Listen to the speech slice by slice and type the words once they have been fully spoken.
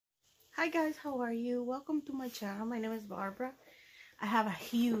Hi guys, how are you? Welcome to my channel. My name is Barbara. I have a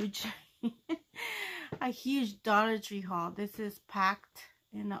huge Dollar Tree haul. This is packed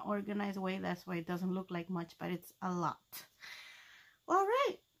in an organized way. That's why it doesn't look like much, but it's a lot. All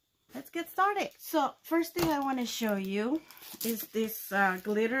right, let's get started. So first thing I want to show you is this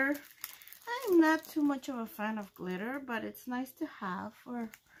glitter. I'm not too much of a fan of glitter, but it's nice to have for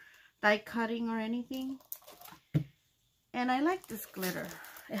die cutting or anything. And I like this glitter.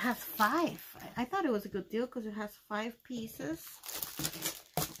 It has 5. I thought it was a good deal because it has 5 pieces.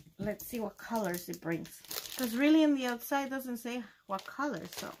 Let's see what colors it brings. Because really in the outside doesn't say what color.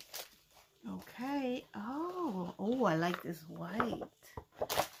 So, okay. Oh, I like this white.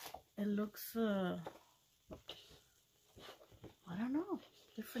 It looks, I don't know,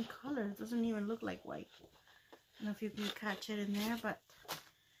 different colors. It doesn't even look like white. I don't know if you can catch it in there, but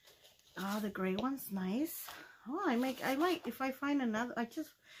the gray one's nice. Oh, I might, if I find another,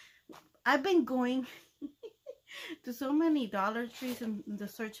 I've been going to so many Dollar Trees in the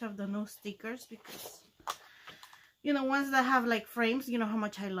search of the new stickers because, you know, ones that have like frames, you know how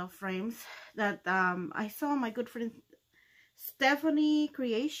much I love frames, that I saw my good friend Stephanie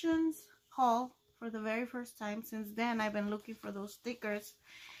Creations haul for the very first time. Since then, I've been looking for those stickers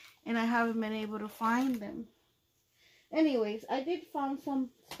and I haven't been able to find them. Anyways, I did find some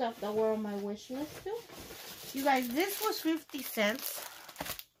stuff that were on my wish list too. You guys, this was 50 cents.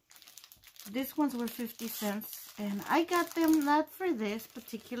 These ones were 50 cents. And I got them not for this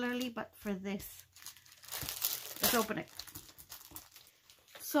particularly, but for this. Let's open it.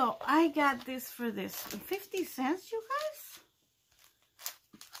 So, I got this for this. 50 cents, you guys?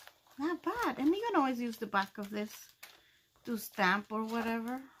 Not bad. And you can always use the back of this to stamp or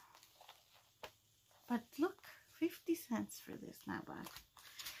whatever. But look, 50 cents for this. Not bad.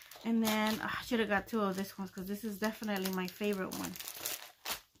 And then I should have got 2 of this ones because this is definitely my favorite one.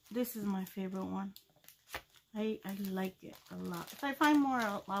 This is my favorite one. I like it a lot. If I find more,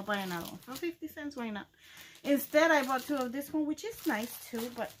 I'll buy another one. For 50 cents, why not? Instead, I bought 2 of this one, which is nice too,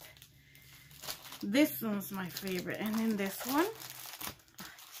 but this one's my favorite. And then this one,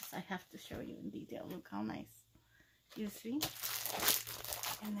 I have to show you in detail. Look how nice. You see?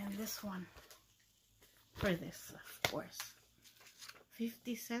 And then this one for this, of course.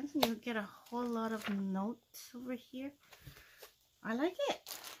 50 cents and you get a whole lot of notes over here. I like it.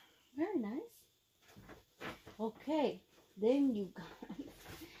 Very nice. Okay, then you guys,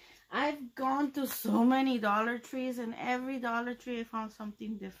 I've gone to so many Dollar Trees and every Dollar Tree I found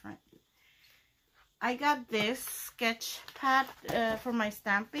something different. I got this sketch pad for my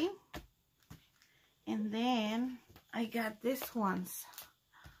stamping. And then I got this ones.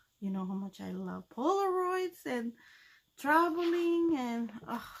 You know how much I love Polaroids and traveling, and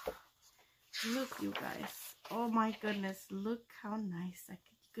look, you guys, oh my goodness, look how nice. You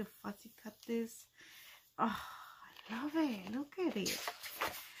could fussy cut this. Oh, I love it. Look at it.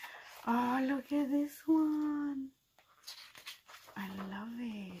 Oh, look at this one. I love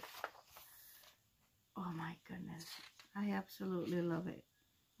it. Oh my goodness, I absolutely love it.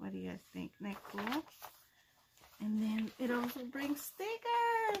 What do you guys think? Isn't that cool? And then it also brings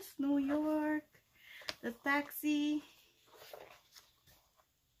stickers. New York, the taxi.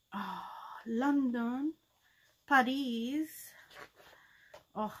 Oh, London, Paris.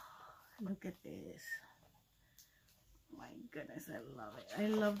 Oh, look at this. My goodness, I love it. I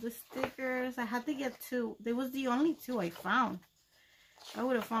love the stickers. I had to get 2. They was the only 2 I found. I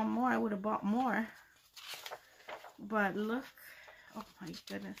would have found more. I would have bought more. But look. Oh my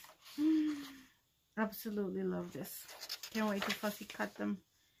goodness. Absolutely love this. Can't wait to fussy cut them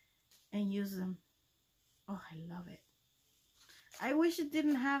and use them. Oh, I love it. I wish it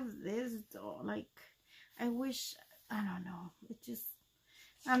didn't have this though. Like, I wish, I don't know. It just,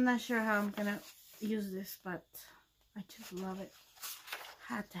 I'm not sure how I'm gonna use this, but I just love it.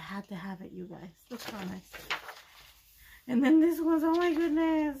 Had to have it, you guys. Look how nice. And then this one's, oh my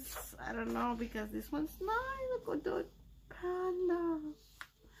goodness. I don't know, because this one's nice. Look at the panda.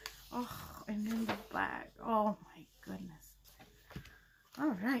 Oh, and then the bag. Oh my goodness.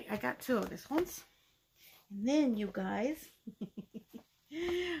 All right, I got 2 of these ones. And then you guys,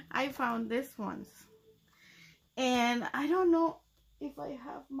 I found this ones. And I don't know if I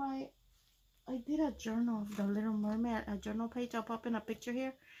have I did a journal of the Little Mermaid, a journal page. I'll pop in a picture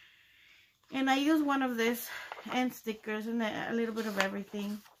here. And I used one of this and stickers and a little bit of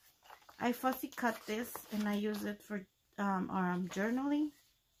everything. I fussy cut this and I use it for journaling.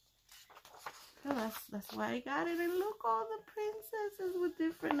 So that's why I got it. And look, all the princesses with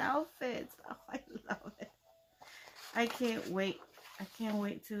different outfits. Oh, I love it. I can't wait. I can't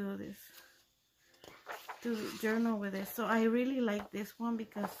wait to do this. to journal with it. So I really like this one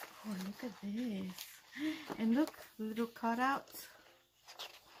because, oh, look at this. And look, little cutouts.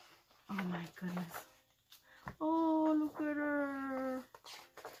 Oh my goodness. Oh, look at her.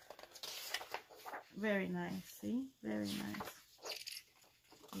 Very nice, see? Very nice.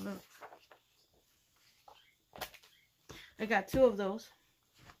 Look. I got 2 of those.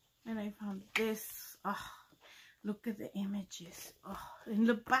 And I found this. Oh, look at the images. Oh, in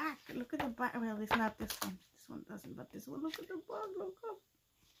the back. Look at the back. Well, it's not this one. This one doesn't, but this one. Look at the back. Look up.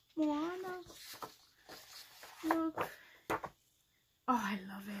 Moana. Look. Oh, I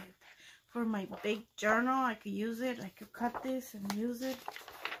love it. For my big journal, I could use it. I could cut this and use it.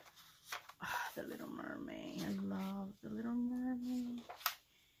 Oh, the Little Mermaid. I love the Little Mermaid.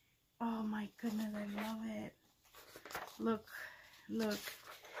 Oh my goodness, I love it. Look, look.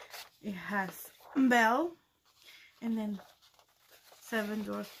 It has Belle, and then 7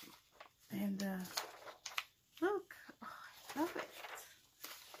 Dwarfs, and look. Oh, I love it.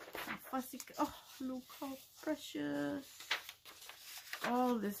 And fussy. Oh, look how precious.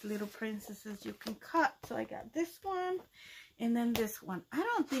 All these little princesses you can cut. So I got this one and then this one. I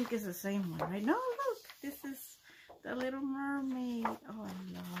don't think it's the same one, right? No, look, this is the Little Mermaid. Oh, I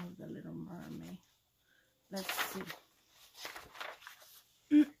love the Little Mermaid. Let's see.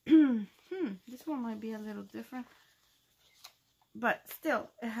 This one might be a little different, but still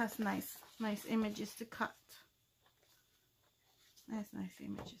it has nice images to cut. Nice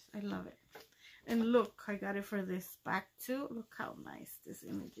images. I love it. And look, I got it for this back too. Look how nice these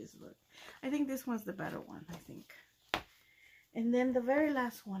images look. I think this one's the better one, I think. And then the very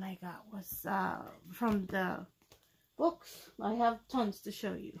last one I got was from the books. I have tons to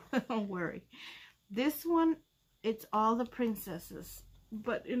show you. Don't worry. This one, it's all the princesses,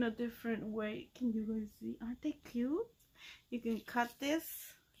 but in a different way. Can you guys see? Aren't they cute? You can cut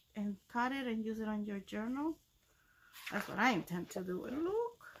this and cut it and use it on your journal. That's what I intend to do. And look.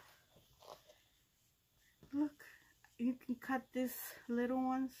 Look, you can cut these little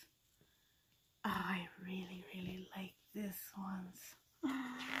ones. Oh, I really like these ones.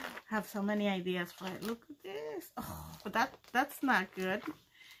 I have so many ideas for it. Look at this. Oh, but that's not good.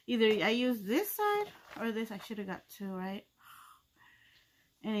 Either I use this side or this. I should have got 2, right?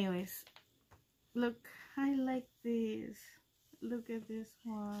 Anyways, look, I like these. Look at this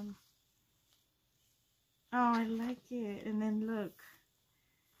one. Oh, I like it. And then look.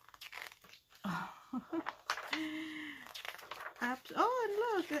 Oh. Oh, and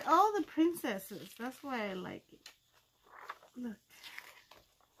look at all the princesses. That's why I like it. Look.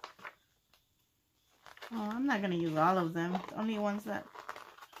 Oh, I'm not gonna use all of them. Only ones that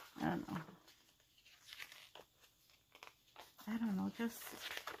I don't know, just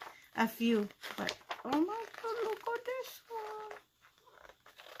a few. But oh my god, look at this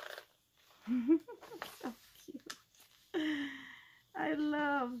one. So cute. I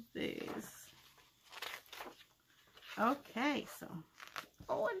love this. Okay, so,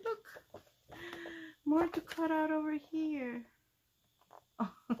 oh, and look, more to cut out over here.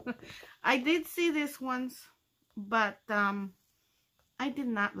 Oh, I did see this once, but I did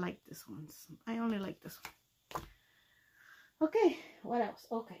not like this ones. I only like this one. Okay, what else?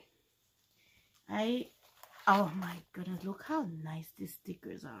 Okay, oh my goodness, look how nice these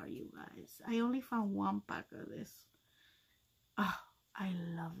stickers are, you guys. I only found 1 pack of this. Oh, I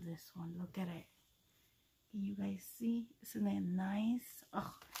love this one. Look at it. Can you guys see? Isn't that nice?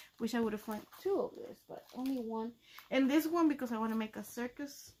 Oh, wish I would have found 2 of this, but only 1. And this one because I want to make a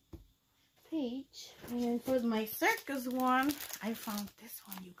circus page. And for my circus one, I found this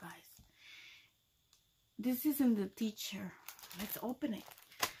one, you guys. This is in the teacher. Let's open it.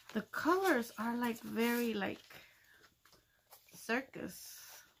 The colors are like very like circus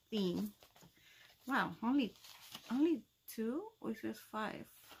theme. Wow, only 2? Or is this 5?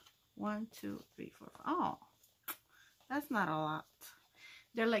 1, 2, 3, 4. Oh, that's not a lot.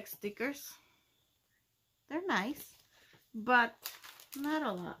 They're like stickers. They're nice, but not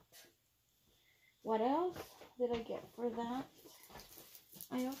a lot. What else did I get for that?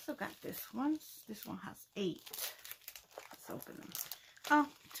 I also got this one. This one has 8. Let's open them. Oh,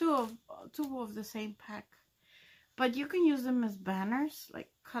 two of the same pack. But you can use them as banners.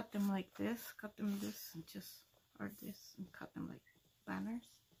 Like cut them like this, cut them this, and just or this, and cut them like banners.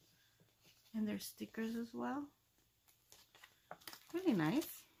 And there's stickers as well. Really nice.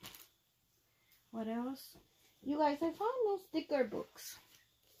 What else? You guys, I found no sticker books.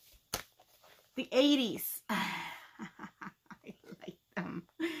 The 80s. I like them.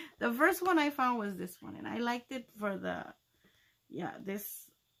 The first one I found was this one. And I liked it for the, yeah,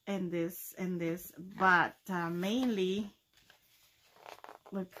 this and this and this. But mainly,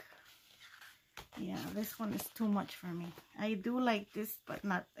 look, Yeah, this one is too much for me. I do like this, but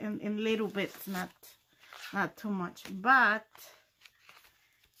not in little bits, not too much. But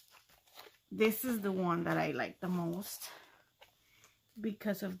this is the one that I like the most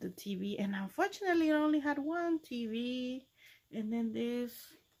because of the TV. And unfortunately, it only had one TV. And then this,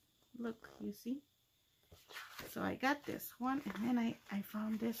 look, you see? So I got this one, and then I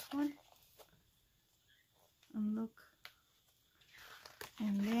found this one. And look.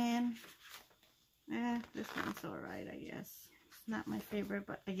 And then, this one's alright, I guess. It's not my favorite,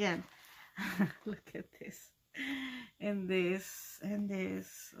 but again, look at this. And this, and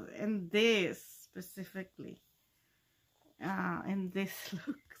this, and this specifically. And this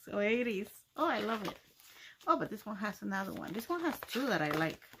look, so 80s. Oh, I love it. Oh, but this one has another one. This one has two that I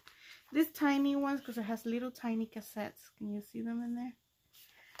like. This tiny ones, because it has little tiny cassettes. Can you see them in there?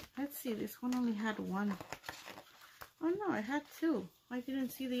 Let's see, this one only had one. Oh no, I had two. I didn't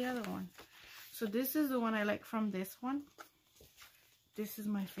see the other one. So this is the one I like from this one. This is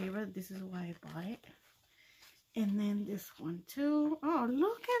my favorite. This is why I bought it. And then this one too. Oh,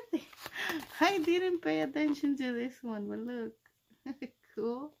 look at this. I didn't pay attention to this one, but look.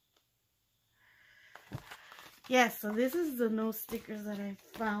 Cool. Yes, so this is the new stickers that I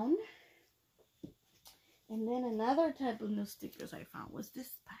found. And then another type of new stickers I found was this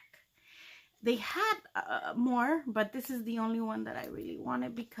pack. They had more, but this is the only one that I really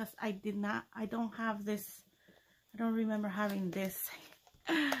wanted because I don't have this. I don't remember having this.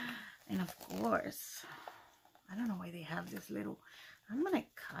 And of course, I don't know why they have this little. I'm going to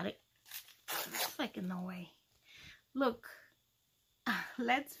cut it. It's like in no way. Look.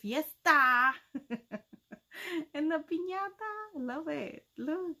 Let's fiesta. And the piñata. I love it.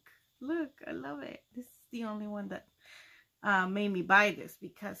 Look, I love it. This is the only one that made me buy this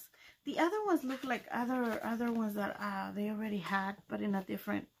because the other ones look like other ones that they already had, but in a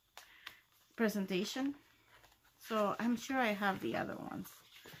different presentation. So I'm sure I have the other ones.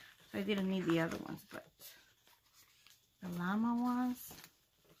 I didn't need the other ones, but the llama ones.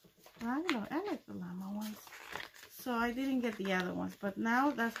 Well, I don't know. I like the llama ones. So I didn't get the other ones, but now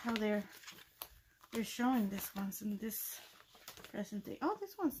that's how they're showing this ones in this presentation. Oh,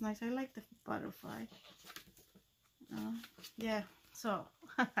 this one's nice. I like the butterfly. Yeah, so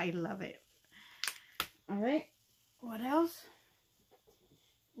I love it. All right, what else?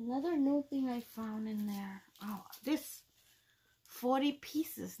 Another new thing I found in there. Oh, this 40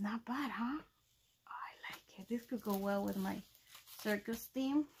 pieces. Not bad, huh? Oh, I like it. This could go well with my circus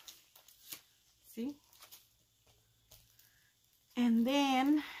theme. See? And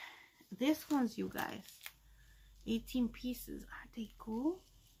then this one's, you guys, 18 pieces. Aren't they cool?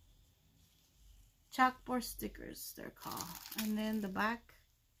 Chalkboard stickers, they're called. And then the back,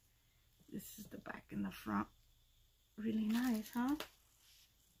 this is the back and the front. Really nice, huh?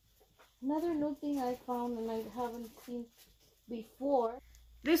 Another new thing I found and I haven't seen before.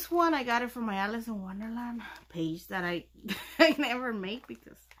 This one, I got it from my Alice in Wonderland page that I never make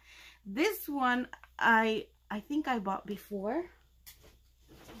because this one I think I bought before,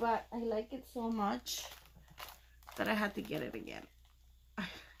 but I like it so much that I had to get it again.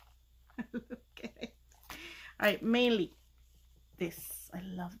 Look at it. All right, mainly this. I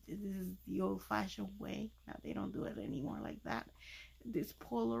love this. This is the old-fashioned way. Now they don't do it anymore like that. This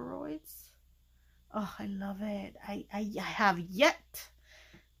Polaroids. Oh, I love it. I have yet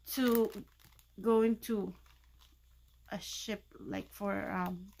to go into a ship like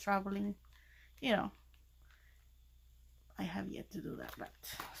for traveling, you know. I have yet to do that, but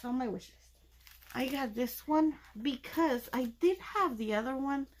it's on my wish list. I got this one because I did have the other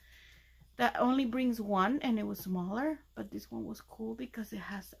one that only brings one and it was smaller, but this one was cool because it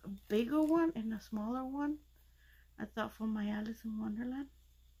has a bigger one and a smaller one. I thought for my Alice in Wonderland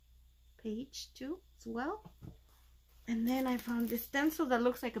page too as well. And then I found this stencil that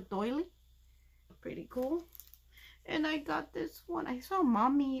looks like a doily. Pretty cool. And I got this one. I saw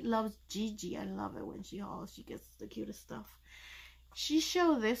Mommy Loves Gigi. I love it when she gets the cutest stuff. She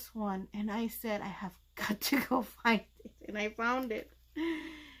showed this one and I said I have got to go find it, and I found it.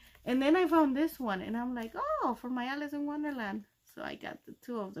 And then I found this one and I'm like, oh, for my Alice in Wonderland. So I got the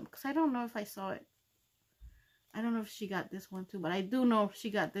two of them because I don't know if I saw it. I don't know if she got this one too, but I do know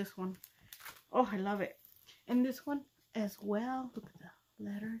she got this one. Oh, I love it. And this one as well. Look at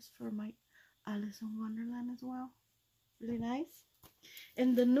the letters for my Alice in Wonderland as well. Really nice.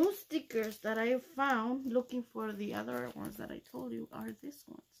 And the new stickers that I found looking for the other ones that I told you are these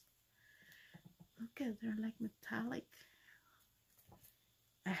ones. Look at, they're like metallic.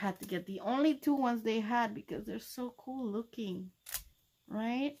 I had to get the only two ones they had because they're so cool looking.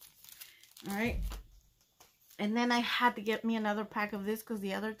 Right? Alright. And then I had to get me another pack of this because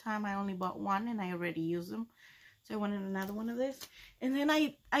the other time I only bought one and I already used them. So I wanted another one of this. And then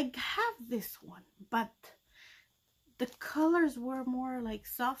I have this one, but the colors were more like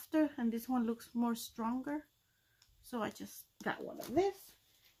softer and this one looks more stronger. So I just got one of this.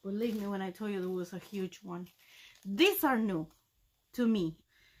 Believe me when I told you there was a huge one. These are new to me.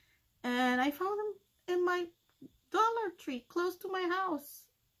 And I found them in my Dollar Tree close to my house.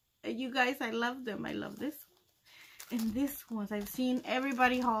 And you guys, I love them. I love this one. And this ones, I've seen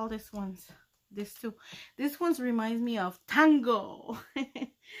everybody haul this ones. This too. This ones reminds me of tango.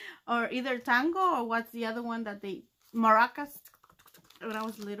 Or either tango or what's the other one that they... maracas. When I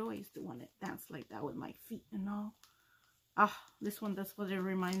was little, I used to want to dance like that with my feet and all. Ah, this one, that's what it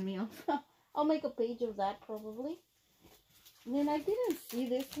reminds me of. I'll make a page of that probably. And then I didn't see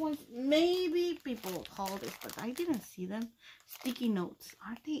this one. Maybe people haul this, but I didn't see them. Sticky notes.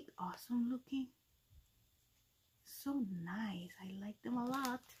 Aren't they awesome looking? So nice. I like them a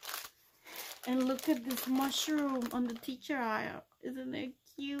lot. And look at this mushroom on the teacher aisle. Isn't it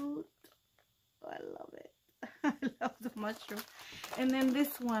cute? I love it. I love the mushroom. And then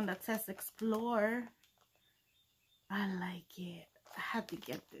this one that says explore. I like it. I had to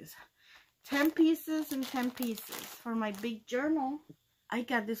get this. 10 pieces and 10 pieces for my big journal. I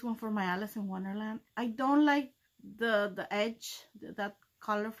got this one for my Alice in Wonderland. I don't like the edge, that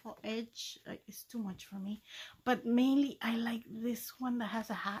colorful edge. It's too much for me. But mainly I like this one that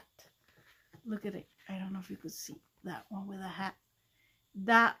has a hat. Look at it. I don't know if you could see that one with a hat.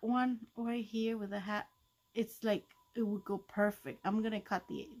 That one right here with a hat. It's like it would go perfect. I'm gonna cut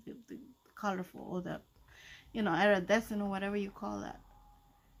the colorful or the, you know, iridescent or whatever you call that.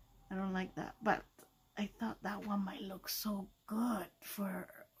 I don't like that, but I thought that one might look so good for,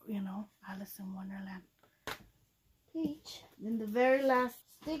 you know, Alice in Wonderland page. Then the very last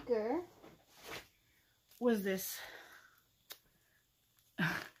sticker was this.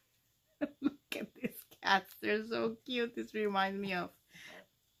 Look at these cats. They're so cute. This reminds me of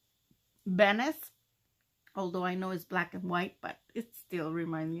Venice. Although I know it's black and white, but it still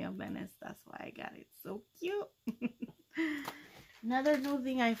reminds me of Venice. That's why I got it. So cute. Another new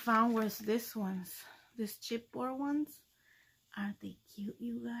thing I found was this ones. These chipboard ones. Aren't they cute,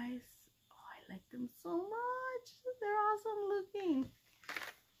 you guys? Oh, I like them so much. They're awesome looking.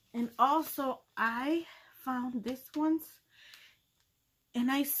 And also, I found these ones. And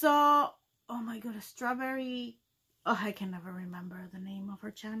I saw, oh my god, a strawberry. Oh, I can never remember the name of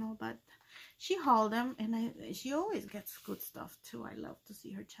her channel, but she hauled them. And she always gets good stuff too. I love to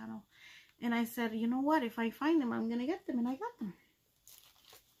see her channel. And I said, you know what? If I find them, I'm going to get them. And I got them.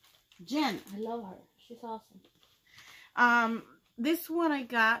 Jen, I love her. She's awesome. This one I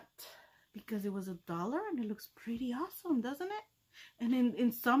got because it was $1 and it looks pretty awesome, doesn't it? And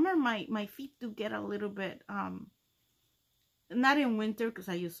in summer, my feet do get a little bit, not in winter because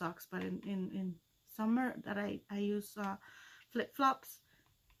I use socks, but in summer that I use flip-flops,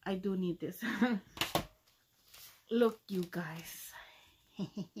 I do need this. Look, you guys.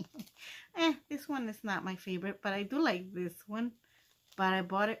 This one is not my favorite, but I do like this one. But I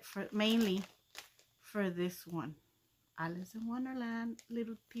bought it mainly for this one. Alice in Wonderland.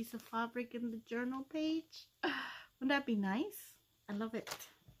 Little piece of fabric in the journal page. Wouldn't that be nice? I love it.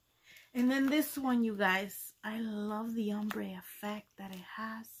 And then this one, you guys. I love the ombre effect that it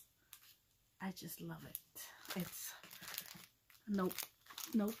has. I just love it. It's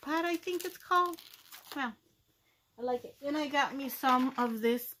notepad, I think it's called. Well, I like it. Then I got me some of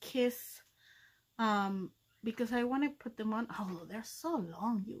this Kiss because I want to put them on. Oh, they're so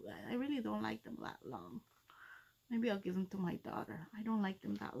long, you guys. I really don't like them that long. Maybe I'll give them to my daughter. I don't like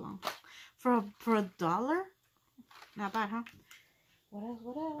them that long. For $1? Not bad, huh? What else?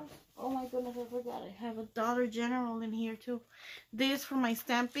 What else? Oh my goodness, I forgot. I have a Dollar General in here too. This for my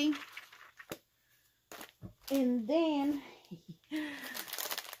stamping. And then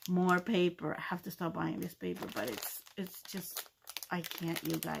more paper. I have to stop buying this paper, but it's just, I can't,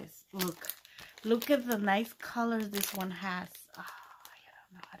 you guys. Look at the nice colors this one has. Oh, I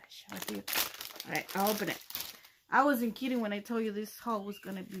don't know how to show it to you. All right, I'll open it. I wasn't kidding when I told you this haul was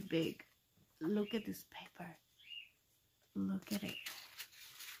gonna be big. Look at this paper. Look at it.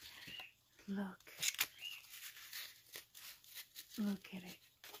 Look at it.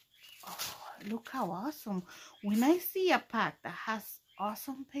 Oh, look how awesome. When I see a pack that has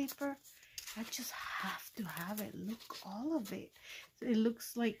awesome paper, I just have to have it. Look, all of it. It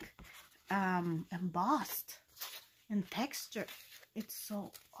looks like embossed and texture. It's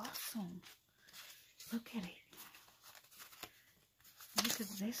so awesome. Look at it. Look at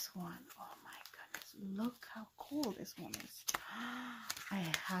this one. Oh my goodness. look how cool this one is. I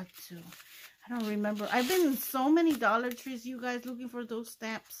had to. I don't remember. I've been in so many Dollar Trees, you guys, looking for those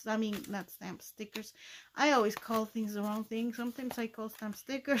stamps. I mean, not stamps, stickers. I always call things the wrong thing. Sometimes I call stamp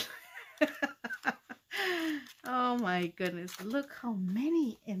stickers. Oh my goodness. Look how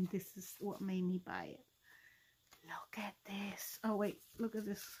many. And this is what made me buy it. Look at this. Oh wait, look at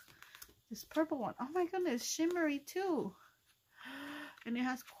this. This purple one. Oh my goodness, shimmery too. And it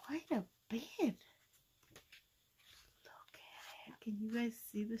has quite a bit. Look at it. Can you guys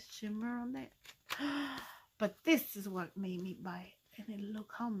see the shimmer on that? But this is what made me buy it. And then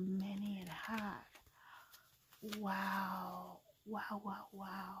look how many it had. Wow. Wow, wow,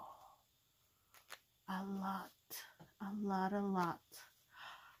 wow. A lot. A lot, a lot.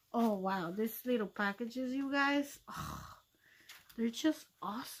 Oh, wow. These little packages, you guys. Oh, they're just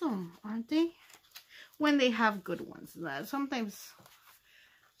awesome, aren't they? When they have good ones. Sometimes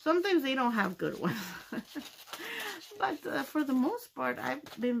they don't have good ones. But for the most part, I've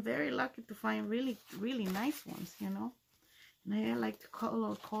been very lucky to find really, really nice ones, you know. And I like to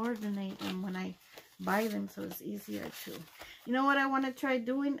color coordinate them when I buy them, so it's easier to. You know what I want to try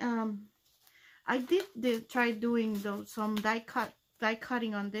doing? I did try doing some die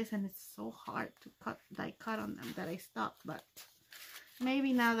cutting on this, and it's so hard to die cut on them that I stopped. But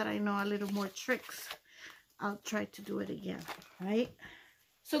maybe now that I know a little more tricks, I'll try to do it again, right?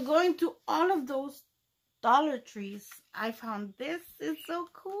 So going to all of those Dollar Trees, I found this is so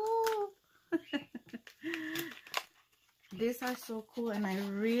cool. These are so cool, and I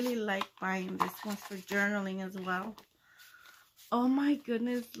really like buying this ones for journaling as well. Oh my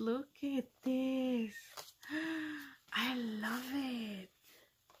goodness, look at this. I love it.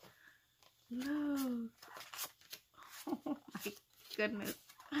 Look. Oh my goodness.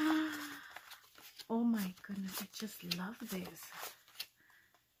 Oh my goodness, I just love this.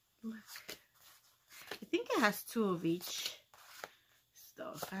 Look. I think it has 2 of each.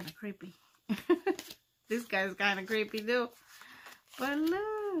 So it's kind of creepy. This guy's kind of creepy too. But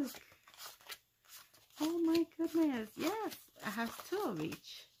look. Oh my goodness. Yes, it has 2 of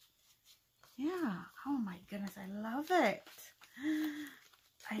each. Yeah. Oh my goodness, I love it.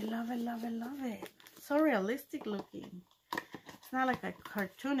 I love it, love it, love it. So realistic looking. It's not like a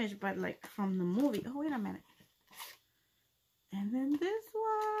cartoonish, but like from the movie. Oh, wait a minute. And then this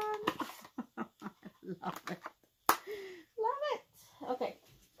one. Love it. Love it. Okay.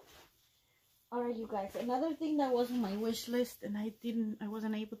 Alright, you guys. Another thing that was on my wish list and I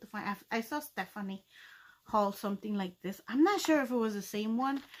wasn't able to find. I saw Stephanie haul something like this. I'm not sure if it was the same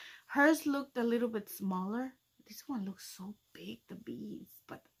one. Hers looked a little bit smaller. This one looks so big, the beads.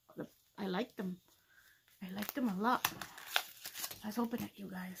 But I like them. I like them a lot. Let's open it, you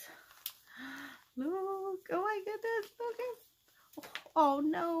guys. Look. Oh my goodness. Look at. Oh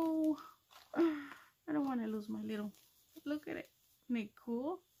no. I don't want to lose my little. Look at it. Isn't it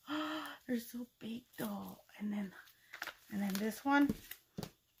cool? They're so big though. And then this one.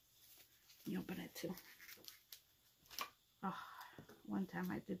 You open it too. Oh, one time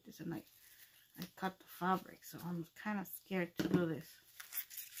I did this and I cut the fabric, so I'm kind of scared to do this.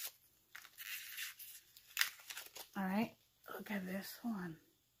 All right, look at this one.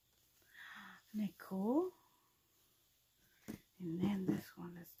 Isn't it cool? And then this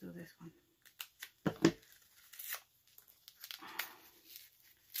one. Let's do this one.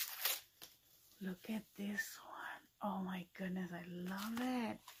 Look at this one. Oh my goodness, I love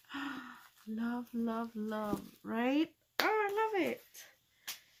it. Love, love, love, right? Oh, I love it.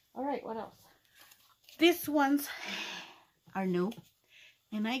 All right, what else? These ones are new,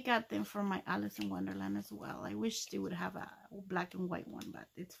 and I got them from my Alice in Wonderland as well. I wish they would have a black and white one, but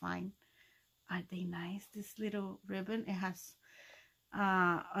it's fine. Are they nice? This little ribbon, it has,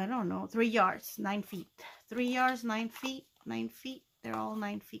 I don't know, 3 yards, 9 feet. 3 yards, 9 feet, 9 feet. They're all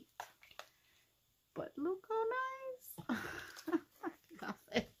 9 feet. But look how nice. I love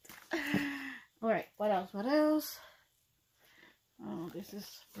it. All right, what else? What else? Oh, this is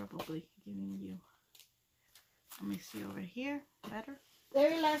probably giving you. Let me see over here. Better.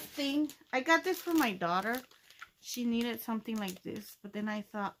 Very last thing. I got this for my daughter. She needed something like this, but then I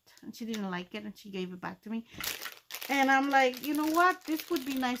thought, and she didn't like it, and she gave it back to me. And I'm like, you know what? This would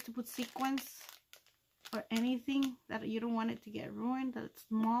be nice to put sequins or anything that you don't want it to get ruined. That's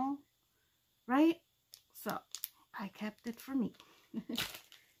small. Right? So I kept it for me.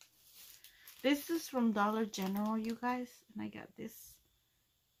 This is from Dollar General, you guys, and I got this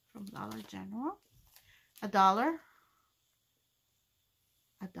from Dollar General. $1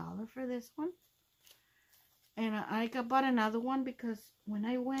 for this one. And I bought another one because when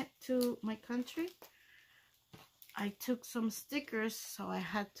I went to my country, I took some stickers, so I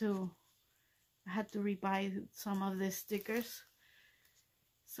had to I had to rebuy some of the stickers.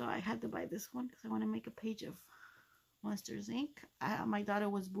 So I had to buy this one because I want to make a page of Monsters Inc. My daughter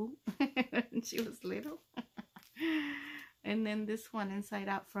was Boo and she was little. And then this one Inside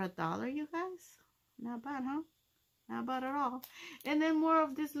Out for $1, you guys. Not bad, huh? Not bad at all. And then more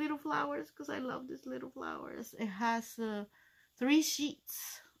of these little flowers because I love these little flowers. It has 3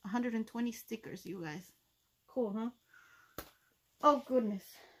 sheets, 120 stickers, you guys. Cool, huh? Oh, goodness.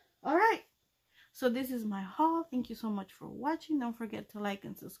 All right. So this is my haul. Thank you so much for watching. Don't forget to like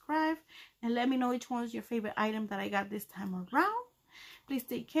and subscribe. And let me know which one was your favorite item that I got this time around. Please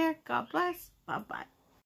take care. God bless. Bye-bye.